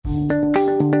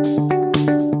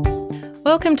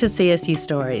Welcome to CSU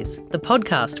Stories, the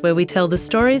podcast where we tell the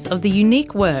stories of the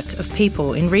unique work of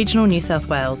people in regional New South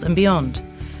Wales and beyond.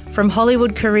 From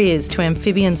Hollywood careers to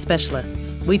amphibian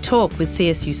specialists, we talk with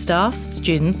CSU staff,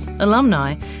 students,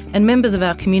 alumni and members of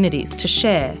our communities to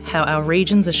share how our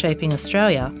regions are shaping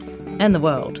Australia and the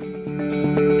world.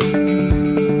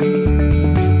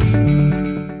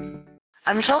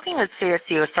 I'm talking with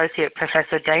CSU Associate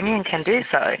Professor Damian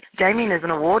Candusso. Damian is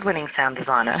an award-winning sound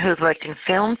designer who has worked in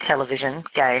film, television,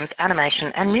 games,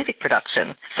 animation and music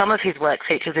production. Some of his work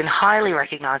features in highly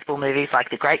recognisable movies like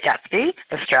The Great Gatsby,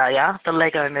 Australia, The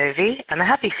Lego Movie and the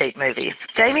Happy Feet movies.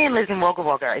 Damian lives in Wagga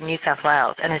Wagga in New South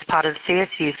Wales and is part of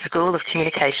CSU's School of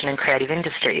Communication and Creative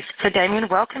Industries. So Damian,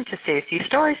 welcome to CSU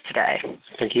Stories today.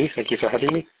 Thank you for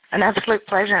having me. An absolute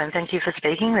pleasure, and thank you for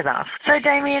speaking with us. So,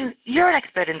 Damian, you're an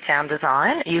expert in sound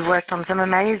design. You've worked on some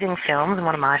amazing films, and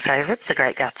one of my favourites, The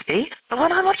Great Gatsby. But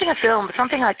when I'm watching a film,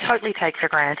 something I totally take for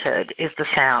granted is the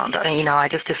sound. I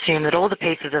just assume that all the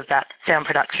pieces of that sound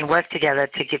production work together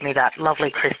to give me that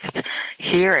lovely, crisp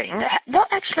hearing. What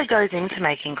actually goes into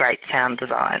making great sound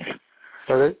design?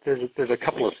 So there's a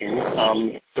couple of things.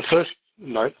 The first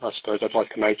note, I suppose, I'd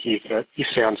like to make is that if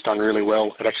sound's done really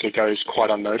well, it actually goes quite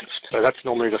unnoticed. So that's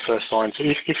normally the first sign. So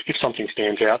if something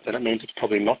stands out, then it means it's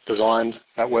probably not designed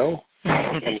that well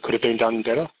and could have been done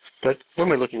better. But when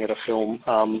we're looking at a film,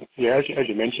 as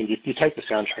you mentioned, you take the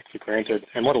soundtrack for granted.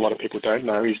 And what a lot of people don't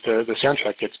know is the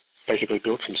soundtrack gets basically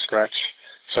built from scratch.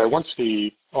 So once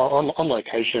on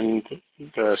location,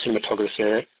 the cinematographer's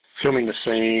there, filming the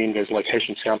scene, there's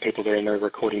location sound people there and they're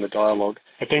recording the dialogue.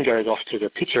 It then goes off to the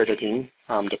picture editing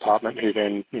department who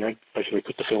then, basically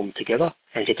put the film together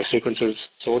and get the sequences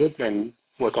sorted and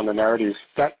work on the narrative.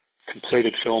 That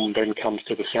completed film then comes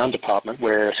to the sound department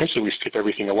where essentially we strip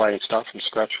everything away and start from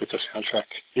scratch with the soundtrack.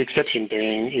 The exception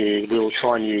being is we'll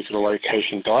try and use the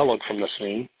location dialogue from the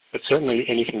scene, but certainly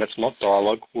anything that's not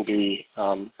dialogue will be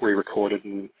re-recorded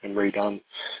and redone.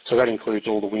 So that includes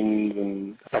all the wind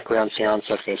and background sounds,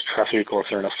 so if there's traffic or if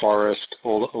they're in a forest,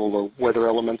 all the weather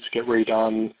elements get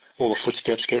redone, all the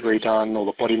footsteps get redone, all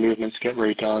the body movements get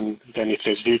redone. Then if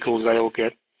there's vehicles, they all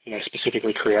get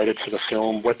specifically created for the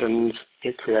film. Weapons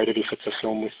get created if it's a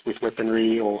film with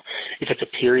weaponry, or if it's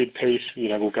a period piece,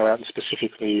 we'll go out and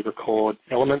specifically record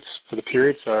elements for the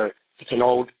period. So if it's an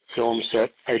old film set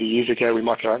 80 years ago, we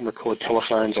might go out and record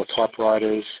telephones or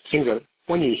typewriters, things that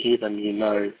when you hear them,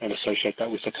 and associate that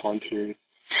with the time period.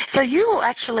 So you will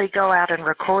actually go out and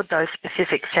record those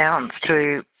specific sounds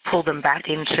to pull them back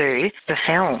into the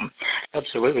film?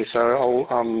 Absolutely. So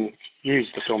I'll use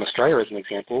the film Australia as an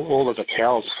example. All of the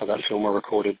cows for that film were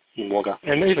recorded in Wagga.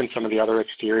 And even some of the other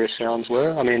exterior sounds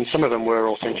were. Some of them were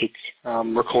authentic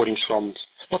recordings from,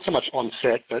 not so much on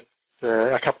set, but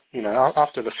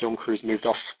after the film crews moved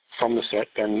off from the set,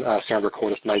 then sound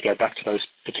recorders may go back to those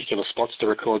particular spots to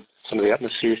record some of the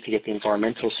atmospheres to get the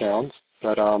environmental sounds.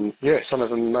 But some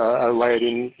of them are layered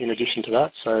in addition to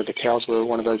that. So the cows were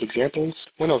one of those examples.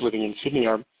 When I was living in Sydney,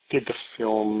 I did the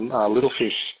film Little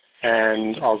Fish,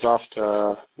 and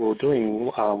we were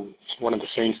doing one of the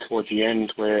scenes towards the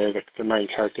end where the main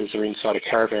characters are inside a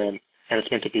caravan, and it's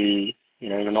meant to be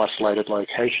in an isolated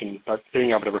location, but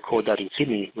being able to record that in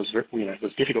Sydney was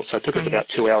difficult. So it took us about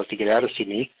 2 hours to get out of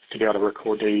Sydney to be able to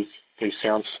record these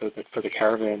sounds for the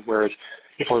caravan. Whereas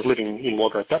if I was living in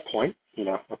Wagga at that point,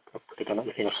 I could have done it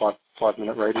within a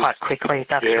 5-minute radius. Quite quickly,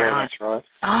 that's right. Yeah, that's right.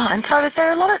 Oh, and so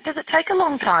does it take a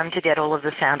long time to get all of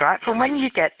the sound right? From when you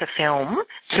get the film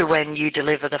to when you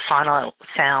deliver the final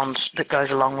sound that goes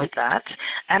along with that?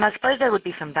 And I suppose there would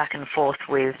be some back and forth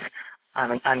with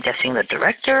I'm guessing the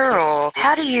director, or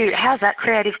how's that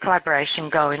creative collaboration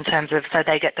go in terms of so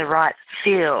they get the right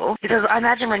feel? Because I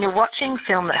imagine when you're watching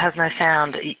film that has no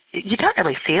sound, you don't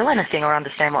really feel anything or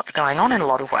understand what's going on in a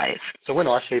lot of ways. So when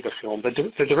I see the film,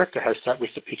 the director has sat with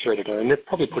the picture editor and they're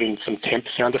probably putting some temp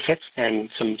sound effects and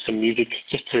some music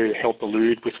just to help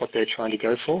allude with what they're trying to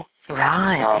go for.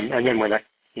 Right. And then when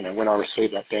I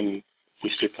receive that, then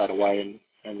we strip that away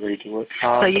and redo it.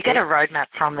 So you get a roadmap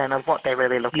from them of what they're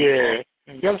really looking for. Yeah.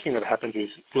 The other thing that happens is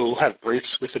we'll have briefs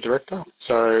with the director.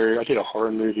 So I did a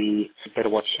horror movie, Better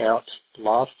Watch Out,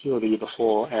 last year or the year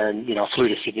before, and, I flew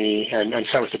to Sydney and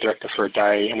sat with the director for a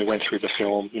day, and we went through the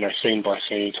film, scene by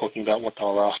scene, talking about what they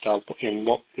were after and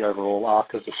what the overall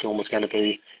arc of the film was going to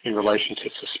be in relation to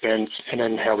suspense, and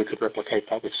then how we could replicate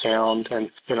that with sound. And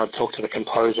then I'd talk to the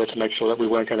composer to make sure that we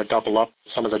weren't going to double up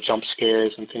some of the jump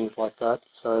scares and things like that.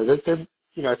 So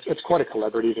it's quite a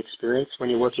collaborative experience when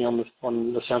you're working on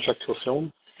the soundtrack to a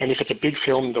film. And if it's a big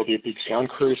film, there'll be a big sound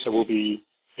crew, so we'll be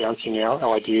bouncing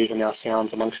our ideas and our sounds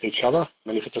amongst each other.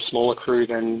 And if it's a smaller crew,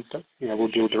 then we'll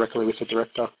deal directly with the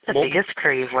director. The biggest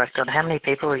crew you've worked on, how many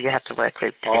people have you had to work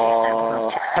with?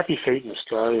 Happy Feet in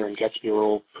Australia and Gatsby are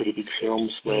all pretty big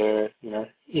films where,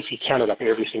 if you counted up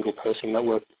every single person that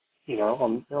worked,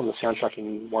 on the soundtrack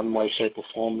in one way, shape or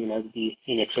form, it'd be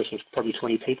in excess of probably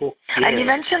 20 people. Yeah. And you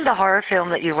mentioned the horror film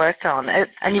that you worked on,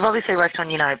 and you've obviously worked on,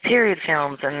 period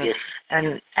films and yes.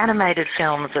 and animated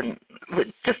films, and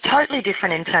just totally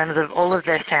different in terms of all of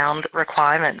their sound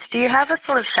requirements. Do you have a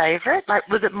sort of favourite? Like,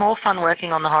 was it more fun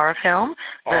working on the horror film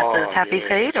versus Happy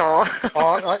Feet, or?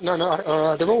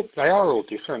 No, they are all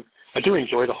different. I do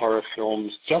enjoy the horror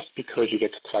films just because you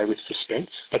get to play with suspense.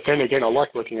 But then again, I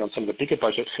like working on some of the bigger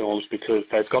budget films because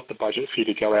they've got the budget for you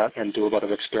to go out and do a lot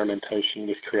of experimentation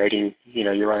with creating,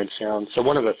 your own sound. So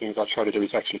one of the things I try to do is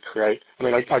actually create. I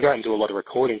mean, I go out and do a lot of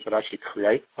recordings, but I actually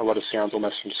create a lot of sounds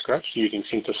almost from scratch using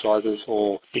synthesizers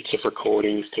or bits of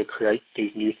recordings to create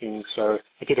these new things. So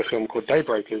I did a film called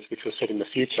Daybreakers, which was set in the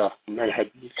future, and it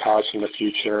had cars from the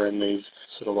future and these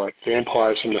sort of like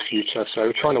vampires from the future.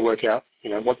 So trying to work out,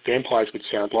 what vampires would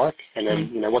sound like, and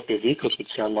then, what their vehicles would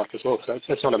sound like as well. So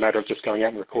it's not a matter of just going out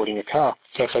and recording a car.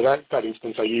 So for that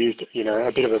instance, I used,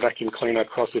 a bit of a vacuum cleaner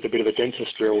crossed with a bit of a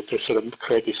dentist drill to sort of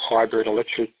create this hybrid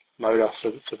electric motor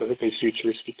for these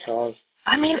futuristic cars.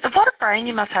 I mean, what a brain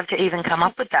you must have to even come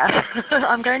up with that.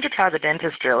 I'm going to try the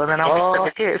dentist drill and then I'll mix it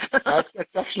with you. It's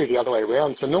actually the other way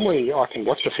around. So normally I can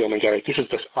watch the film and go, this is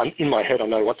just, in my head I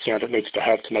know what sound it needs to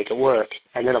have to make it work.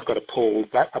 And then I've got to pull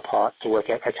that apart to work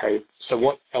out, okay, so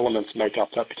what elements make up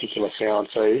that particular sound?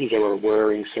 So is there a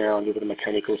whirring sound? Is it a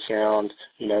mechanical sound?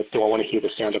 Do I want to hear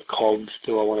the sound of cogs?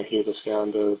 Do I want to hear the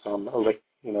sound of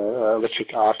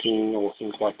electric arcing or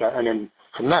things like that? And then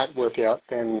from that work out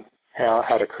then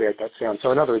how to create that sound.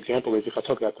 So another example is if I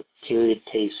talk about the period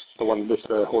piece, the one with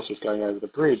the horses going over the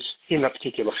bridge, in that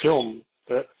particular film,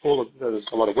 there's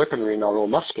a lot of weaponry and they're all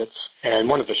muskets, and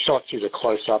one of the shots is a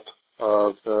close-up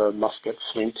of the musket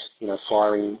flint,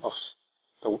 firing off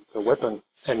the weapon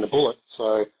and the bullet.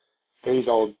 So these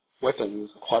old weapons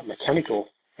are quite mechanical,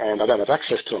 and I don't have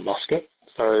access to a musket.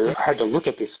 So I had to look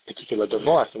at this particular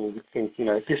device and think,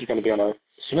 if this is going to be on a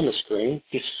cinema screen,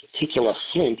 this particular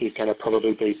flint is going to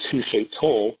probably be 2 feet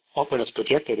tall. When it's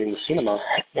projected in the cinema,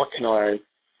 what can I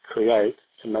create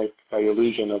to make the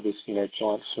illusion of this,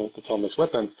 giant flint that's on this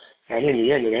weapon? And in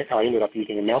the end, I ended up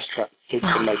using a mousetrap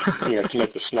to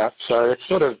make the snap. So it's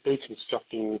sort of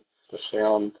deconstructing the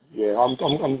sound. Yeah,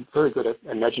 I'm very good at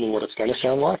imagining what it's going to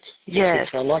sound like. Yes.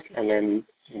 And then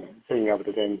being able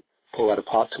to then pull that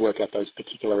apart to work out those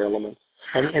particular elements.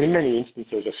 And in many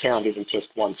instances, a sound isn't just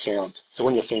one sound. So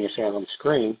when you're seeing a sound on the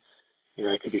screen,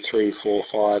 it could be 3, 4,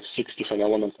 5, 6 different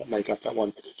elements that make up that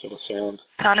one particular sound.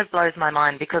 Kind of blows my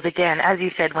mind because, again, as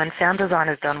you said, when sound design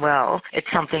is done well, it's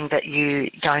something that you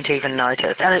don't even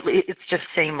notice. And it's just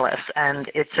seamless, and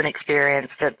it's an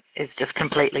experience that is just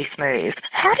completely smooth.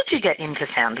 How did you get into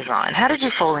sound design? How did you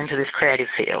fall into this creative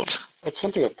field? It's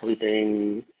something I've probably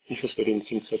been interested in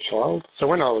since a child. So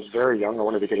when I was very young, I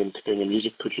wanted to get into being a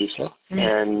music producer,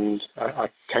 and I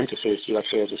came to CSU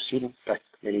actually as a student back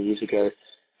many years ago,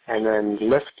 and then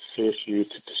left CSU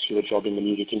to pursue a job in the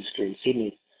music industry in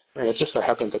Sydney. And it just so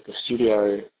happened that the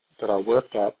studio that I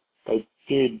worked at, they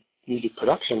did music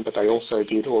production, but they also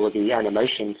did all of the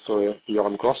animation for the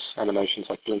Yoram Gross animations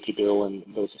like Blinky Bill, and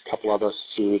there was a couple other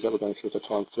series that were going through at the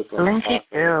time. Blinky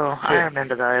Bill, I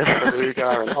remember those.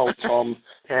 Wagga and Old Tom.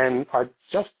 And I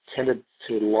just tended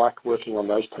to like working on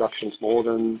those productions more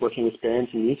than working with bands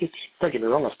and music. Don't get me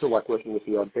wrong, I still like working with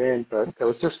the odd band, but there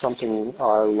was just something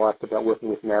I liked about working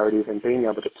with narrative and being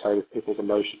able to play with people's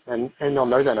emotions. And on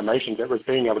those animations, it was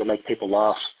being able to make people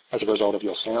laugh as a result of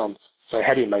your sounds. So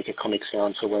how do you make a comic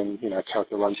sound for when, a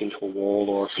character runs into a wall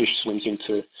or a fish swims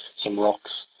into some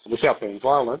rocks without being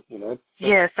violent,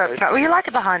 Yes, that's right. Well, you're like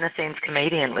a behind-the-scenes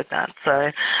comedian with that,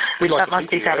 so that must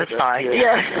be satisfying.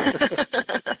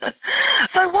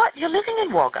 So you're living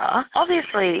in Wagga.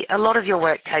 Obviously, a lot of your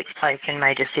work takes place in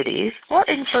major cities. What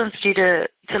influenced you to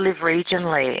live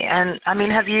regionally? And, I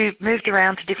mean, have you moved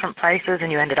around to different places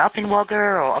and you ended up in Wagga,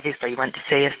 or obviously you went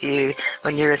to CSU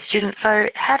when you were a student, so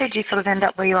how did you sort of end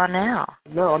up where you are now?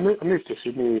 No, I moved to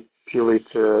Sydney purely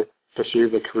to pursue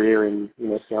the career in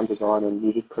sound design and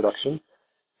music production,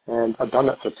 and I've done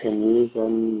that for 10 years.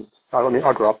 And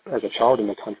I grew up as a child in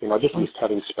the country, and I just missed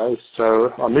having space.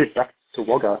 So I moved back to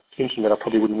Wagga, thinking that I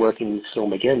probably wouldn't work in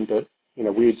film again. But in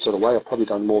a weird sort of way, I've probably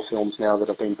done more films now that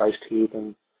I've been based here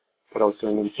than what I was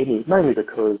doing in Sydney. Mainly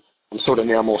because I'm sort of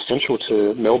now more central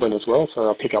to Melbourne as well, so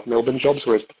I pick up Melbourne jobs,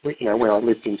 whereas, when I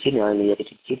lived in Sydney, I only ever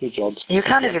did Sydney jobs. You're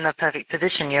kind of in the perfect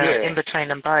position. You're in between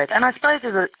them both. And I suppose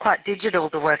it's quite digital,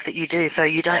 the work that you do, so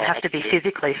you don't have to be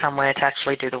physically somewhere to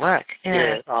actually do the work.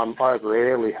 Yeah, I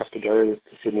rarely have to go to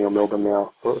Sydney or Melbourne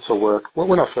now for work. Well,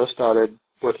 when I first started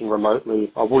working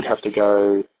remotely, I would have to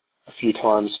go a few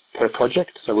times per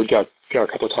project, so we'd go a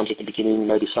couple of times at the beginning,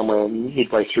 maybe somewhere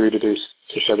midway through to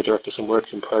show the director some works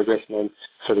in progress, and then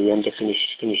for the end to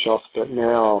finish off. But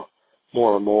now,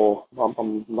 more and more,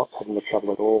 I'm not having to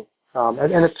travel at all.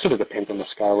 And it sort of depends on the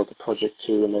scale of the project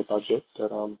too and their budget.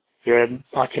 But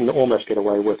I can almost get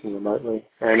away working remotely.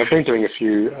 And I've been doing a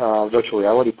few virtual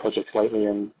reality projects lately,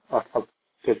 and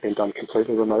they've been done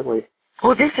completely remotely.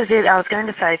 Well, this is it. I was going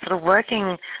to say, sort of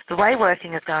the way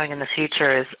working is going in the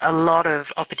future is a lot of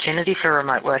opportunity for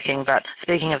remote working. But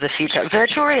speaking of the future,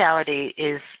 virtual reality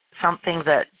is something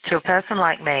that, to a person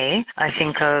like me, I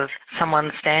think of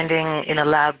someone standing in a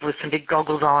lab with some big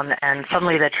goggles on and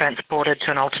suddenly they're transported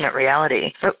to an alternate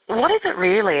reality. But what is it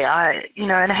really?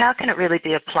 And how can it really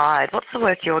be applied? What's the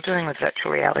work you're doing with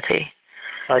virtual reality?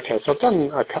 Okay, so I've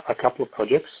done a couple of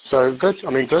projects. So,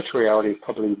 virtual reality is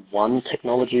probably one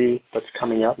technology that's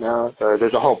coming out now. So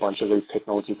there's a whole bunch of these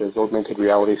technologies. There's augmented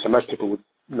reality. So most people would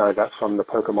know that from the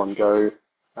Pokemon Go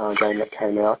game that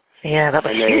came out. Yeah, that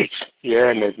was huge. Yeah,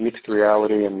 and there's mixed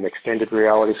reality and extended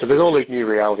reality. So there's all these new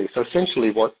realities. So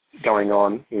essentially what's going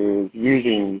on is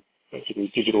using basically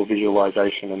digital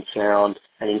visualization and sound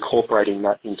and incorporating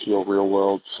that into your real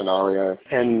world scenario.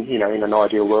 And, in an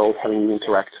ideal world, having you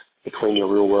interact between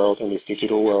your real world and this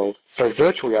digital world. So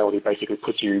virtual reality basically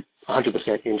puts you 100%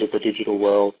 into the digital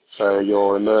world. So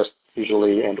you're immersed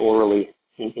visually and orally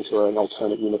into an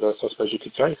alternate universe, I suppose you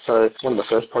could say. So one of the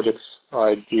first projects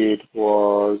I did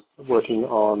was working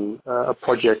on a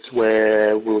project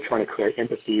where we were trying to create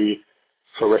empathy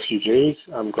for refugees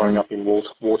growing up in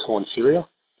war-torn Syria.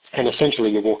 And essentially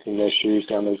you're walking in their shoes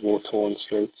down those war-torn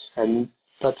streets. And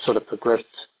that sort of progressed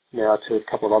now to a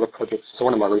couple of other projects. So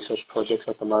one of my research projects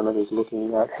at the moment is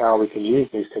looking at how we can use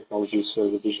these technologies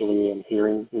for the visually and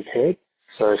hearing impaired.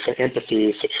 So for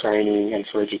empathy, for training, and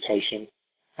for education.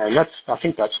 And I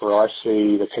think that's where I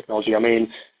see the technology.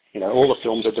 All the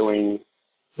films are doing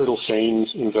little scenes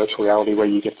in virtual reality where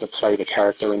you get to play the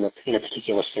character in a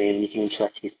particular scene and you can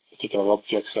interact with particular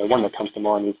objects. So one that comes to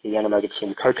mind is the animated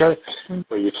film Coco,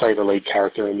 where you play the lead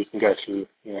character and you can go through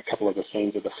a couple of the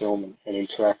scenes of the film and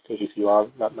interact as if you are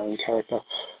that main character.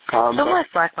 It's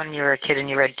almost like when you were a kid and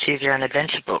you read Choose Your Own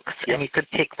Adventure books and you could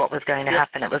pick what was going to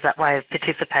happen. It was that way of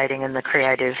participating in the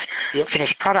creative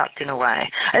finished product in a way.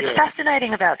 It's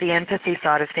fascinating about the empathy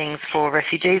side of things for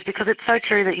refugees because it's so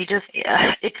true that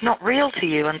it's not real to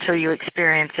you until you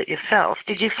experience it yourself.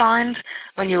 Did you find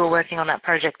when you were working on that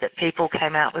project that people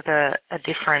came out with a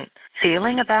different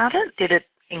feeling about it? Did it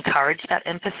encourage that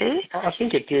empathy? I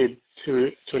think it did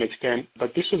to an extent,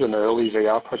 but this was an early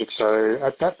VR project, so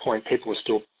at that point people were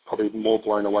still probably more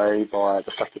blown away by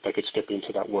the fact that they could step into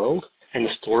that world. And the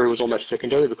story was almost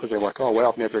secondary because they're like, oh,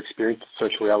 well, I've never experienced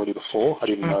virtual reality before. I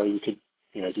didn't know you could,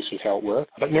 this is how it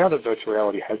worked. But now that virtual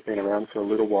reality has been around for a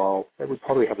little while, it would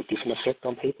probably have a different effect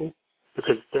on people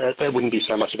because there wouldn't be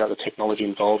so much about the technology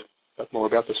involved, but more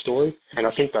about the story. And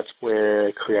I think that's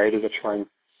where creators are trying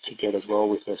to get as well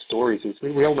with their stories is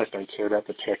we almost don't care about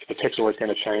the tech. The tech's always going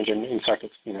to change, and in fact,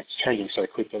 it's changing so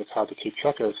quick that it's hard to keep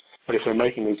track of. But if we're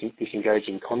making this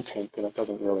engaging content, then it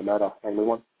doesn't really matter, and we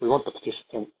want the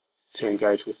participant to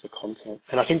engage with the content.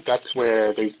 And I think that's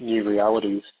where these new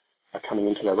realities are coming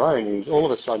into their own. Is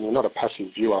all of a sudden you're not a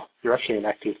passive viewer; you're actually an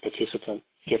active participant.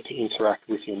 You get to interact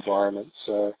with the environment.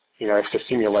 So if for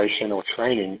simulation or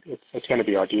training, it's going to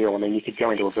be ideal. You could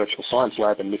go into a virtual science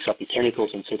lab and mix up your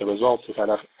chemicals and see the results without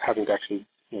having to actually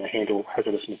handle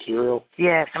hazardous material.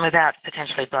 Yes, and without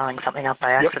potentially blowing something up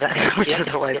by accident, which is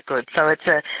always good. So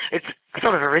it's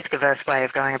sort of a risk-averse way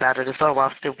of going about it as well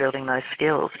while still building those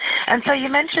skills. And so you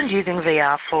mentioned using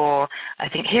VR for, I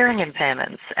think, hearing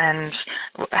impairments. And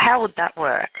how would that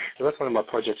work? So that's one of my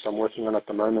projects I'm working on at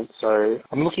the moment. So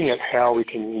I'm looking at how we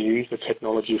can use the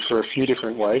technology for a few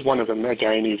different ways. One of them,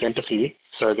 again, is empathy,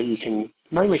 so that you can,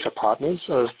 mainly for partners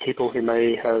of people who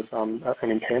may have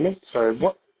an impairment. So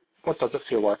what does it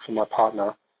feel like for my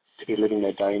partner to be living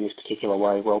their day in this particular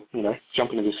way? Well,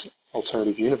 jump into this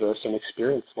alternative universe and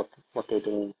experience what they're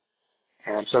doing.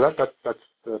 So that's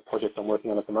the project I'm working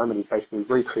on at the moment, is basically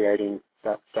recreating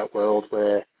that world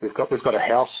where we've got a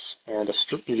house and a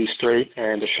busy street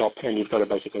and a shop, and you've got to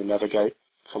basically navigate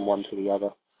from one to the other.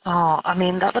 Oh, I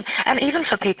mean, that would, and even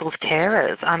for people's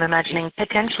carers, I'm imagining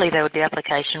potentially there would be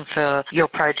application for your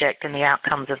project and the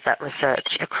outcomes of that research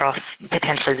across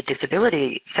potentially the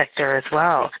disability sector as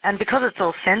well. And because it's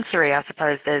all sensory, I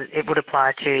suppose it would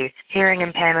apply to hearing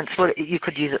impairments. You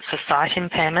could use it for sight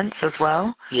impairments as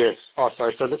well? Yes. Oh,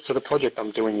 sorry. So the project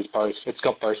I'm doing is both. It's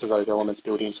got both of those elements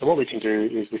built in. So what we can do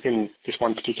is within this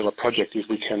one particular project is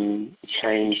we can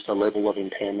change the level of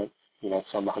impairment,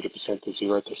 from 100% to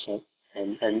 0%.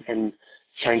 And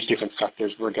change different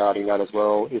factors regarding that as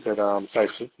well. Is it, say,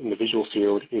 in the visual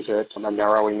field, is it a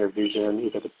narrowing of vision?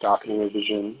 Is it a darkening of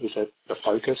vision? Is it the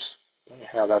focus,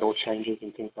 how that all changes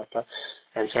and things like that?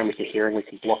 And same with the hearing, we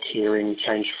can block hearing,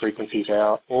 change frequencies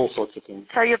out, all sorts of things.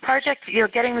 So you're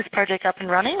getting this project up and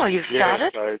running, or you've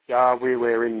started? Yeah, so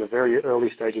we're in the very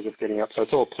early stages of getting up. So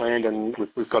it's all planned and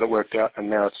we've got it worked out, and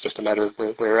now it's just a matter of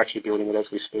we're actually building it as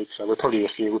we speak. So we're probably a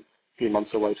few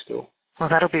months away still. Well,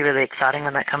 that'll be really exciting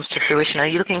when that comes to fruition. Are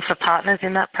you looking for partners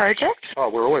in that project? Oh,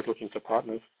 we're always looking for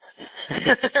partners.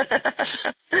 Yeah.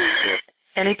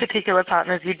 Any particular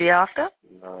partners you'd be after?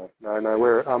 No.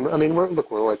 We're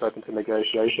always open to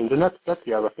negotiations, and that's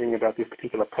the other thing about this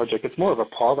particular project. It's more of a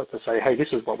pilot to say, hey,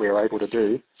 this is what we're able to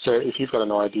do. So if you've got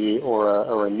an idea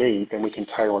or a need, then we can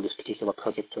tailor this particular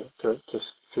project to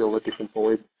fill a different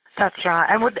void. That's right.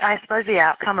 And would I suppose the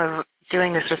outcome of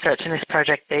doing this research in this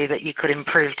project be that you could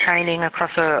improve training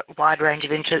across a wide range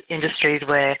of industries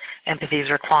where empathy is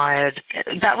required?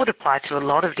 That would apply to a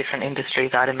lot of different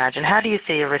industries, I'd imagine. How do you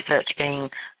see your research being,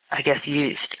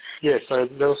 used? Yeah, so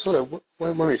there was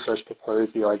when we first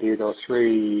proposed the idea, there were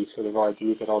three sort of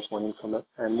ideas that I was wanting from it.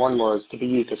 And one was to be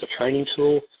used as a training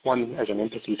tool, one as an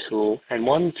empathy tool, and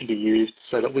one to be used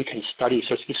so that we can study.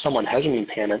 So if someone has an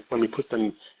impairment, when we put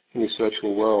them in this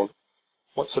virtual world,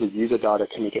 what sort of user data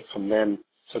can we get from them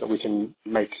so that we can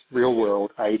make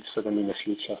real-world aids for them in the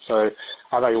future? So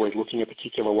are they always looking a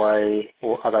particular way,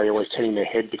 or are they always turning their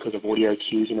head because of audio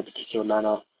cues in a particular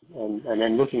manner? And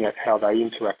then looking at how they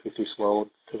interact with this world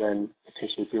to then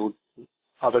potentially build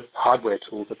other hardware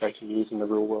tools that they can use in the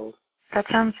real world. That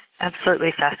sounds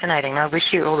absolutely fascinating. I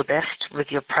wish you all the best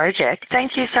with your project.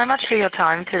 Thank you so much for your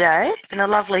time today. It's been a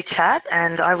lovely chat,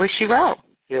 and I wish you well.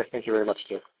 Yeah, thank you very much,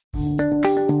 Jeff.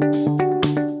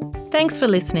 Thanks for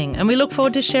listening, and we look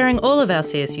forward to sharing all of our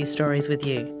CSU stories with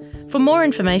you. For more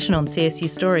information on CSU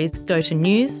Stories, go to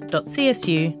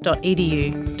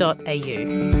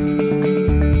news.csu.edu.au.